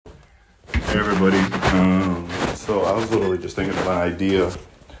Hey everybody. So I was literally just thinking of an idea,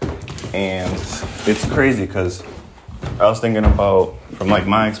 and it's crazy because I was thinking about from like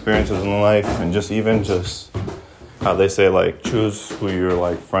my experiences in life, and just how they say like choose who you're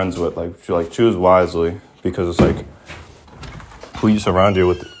like friends with, like choose wisely, because it's like who you surround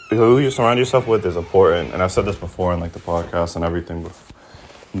yourself with is important. And I've said this before in like the podcast and everything,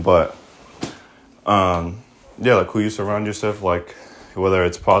 but yeah, like who you surround yourself, like whether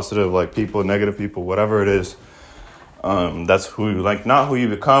it's positive, like people, negative people, whatever it is, that's who, like, not who you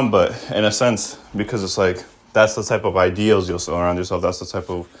become, but in a sense, because it's like, that's the type of ideals you'll surround yourself, that's the type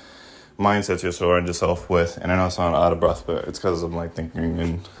of mindsets you'll surround yourself with. And I know I sound out of breath, but it's because I'm like thinking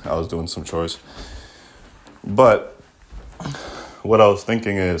and I was doing some chores. But what I was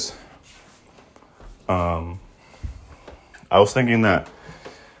thinking is, I was thinking that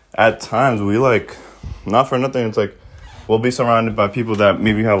at times we like, not for nothing, it's like, we'll be surrounded by people that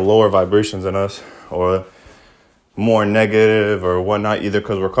maybe have lower vibrations than us or more negative or whatnot, either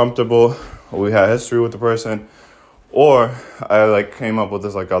because we're comfortable or we had history with the person, or I like came up with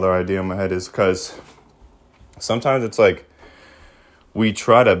this like other idea in my head is because sometimes it's like we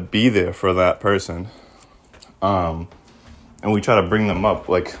try to be there for that person, and we try to bring them up.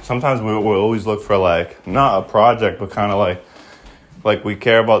 Like sometimes we'll always look for like not a project, but kind of like we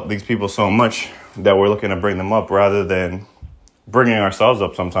care about these people so much that we're looking to bring them up rather than bringing ourselves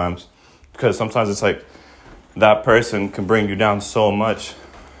up sometimes. Because sometimes it's like that person can bring you down so much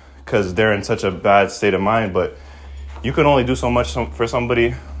because they're in such a bad state of mind, but you can only do so much for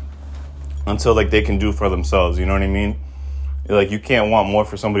somebody until like they can do for themselves. You know what I mean? Like you can't want more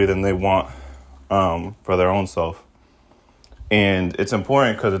for somebody than they want for their own self. And it's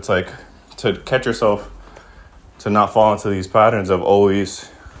important because it's like to catch yourself to not fall into these patterns of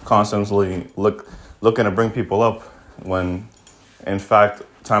always constantly looking to bring people up when in fact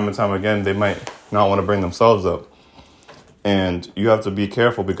time and time again they might not want to bring themselves up. And you have to be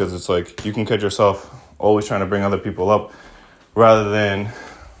careful because it's like you can catch yourself always trying to bring other people up rather than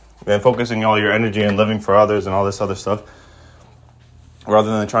focusing all your energy and living for others and all this other stuff, rather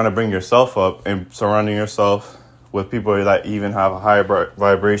than trying to bring yourself up and surrounding yourself with people that even have a higher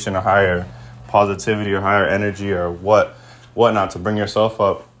vibration, a higher positivity or higher energy or whatnot to bring yourself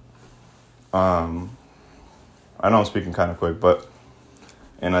up. I know I'm speaking kind of quick,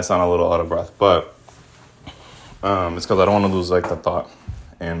 and I sound a little out of breath, but it's because I don't want to lose like the thought,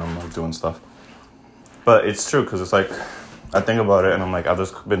 and I'm like doing stuff. But it's true because it's like I think about it, and I'm like,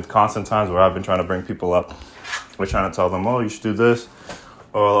 there's been constant times where I've been trying to bring people up. We're trying to tell them, oh, you should do this,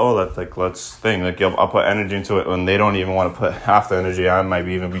 or that's like let's think. Like I'll put energy into it when they don't even want to put half the energy I might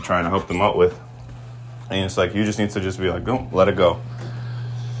even be trying to help them out with. And it's like you just need to just be like, go, let it go.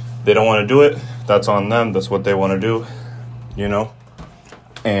 They don't want to do it. That's on them. That's what they want to do, you know?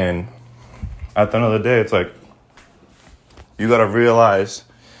 And at the end of the day, it's like, you got to realize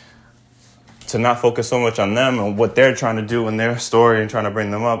to not focus so much on them and what they're trying to do in their story and trying to bring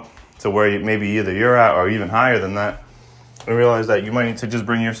them up to where maybe either you're at or even higher than that. And realize that you might need to just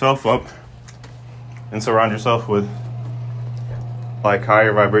bring yourself up and surround yourself with like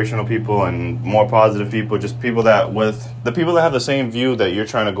higher vibrational people and more positive people, just people that have the same view that you're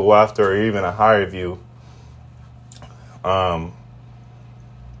trying to go after or even a higher view. And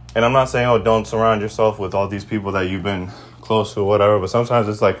I'm not saying, don't surround yourself with all these people that you've been close to or whatever, but sometimes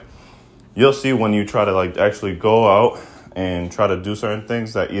it's like you'll see when you try to like actually go out and try to do certain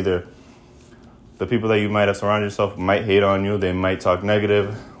things that either the people that you might have surrounded yourself might hate on you, they might talk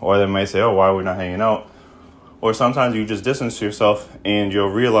negative, or they might say, why are we not hanging out? Or sometimes you just distance yourself and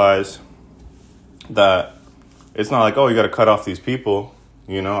you'll realize that it's not like, you got to cut off these people.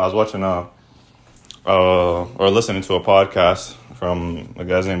 You know, I was watching or listening to a podcast from a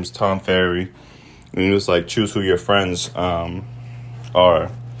guy's name is Tom Ferry. And he was like, choose who your friends are.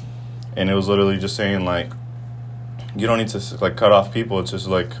 And it was literally just saying like, you don't need to like cut off people. It's just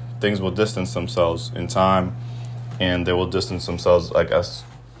like things will distance themselves in time, and they will distance themselves like as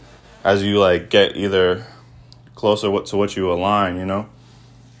you like get either closer to what you align, you know,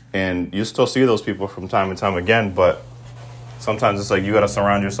 and you still see those people from time and time again, but sometimes it's like you got to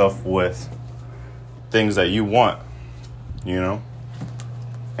surround yourself with things that you want, you know.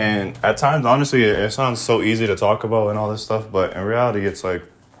 And at times, honestly, it sounds so easy to talk about and all this stuff, but in reality, it's like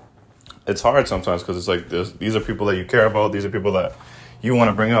it's hard sometimes because it's like these are people that you care about, these are people that you want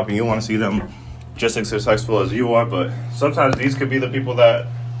to bring up and you want to see them just as successful as you are, but sometimes these could be the people that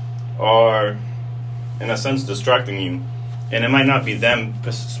are in a sense distracting you. And it might not be them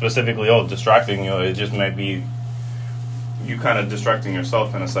specifically distracting you, it just might be you kind of distracting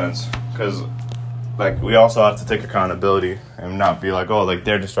yourself in a sense, because like we also have to take accountability and not be like, oh, like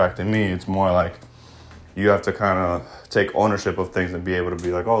they're distracting me. It's more like you have to kind of take ownership of things and be able to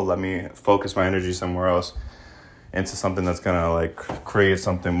be like, oh, let me focus my energy somewhere else into something that's going to like create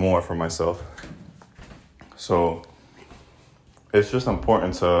something more for myself. So it's just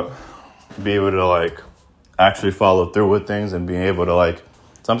important to be able to like actually follow through with things and being able to like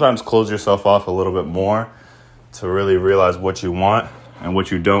sometimes close yourself off a little bit more to really realize what you want and what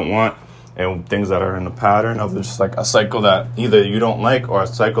you don't want, and things that are in the pattern of just like a cycle that either you don't like or a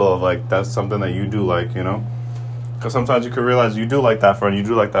cycle of like that's something that you do like, you know? Because sometimes you could realize you do like that friend, you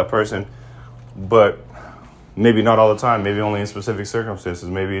do like that person, but maybe not all the time, maybe only in specific circumstances.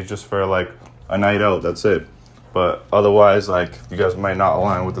 Maybe it's just for like a night out, that's it. But otherwise, like, you guys might not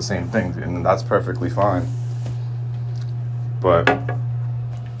align with the same things, and that's perfectly fine. But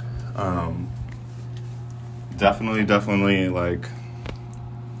definitely, like,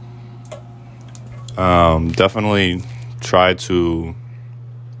 definitely try to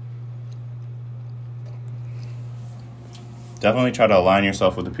align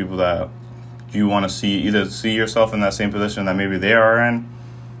yourself with the people that you want to see, either see yourself in that same position that maybe they are in,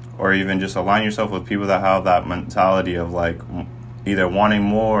 or even just align yourself with people that have that mentality of like either wanting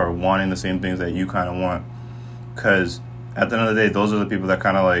more or wanting the same things that you kind of want. Because at the end of the day, those are the people that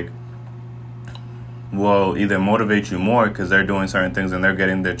kind of like will either motivate you more because they're doing certain things and they're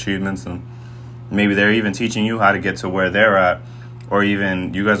getting the achievements, and maybe they're even teaching you how to get to where they're at, or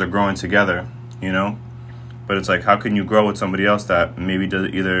even you guys are growing together, you know? But it's like, how can you grow with somebody else that maybe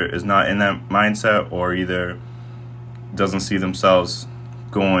either is not in that mindset or either doesn't see themselves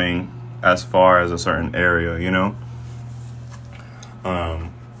going as far as a certain area, you know?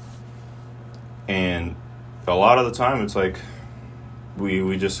 And a lot of the time it's like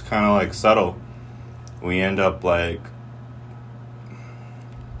we just kind of like settle. We end up like,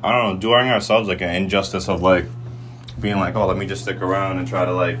 I don't know, doing ourselves like an injustice of like being like, oh, let me just stick around and try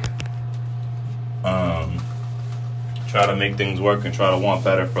to like try to make things work and try to want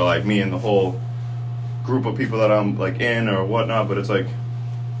better for like me and the whole group of people that I'm like in or whatnot. But it's like,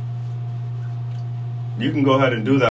 you can go ahead and do that.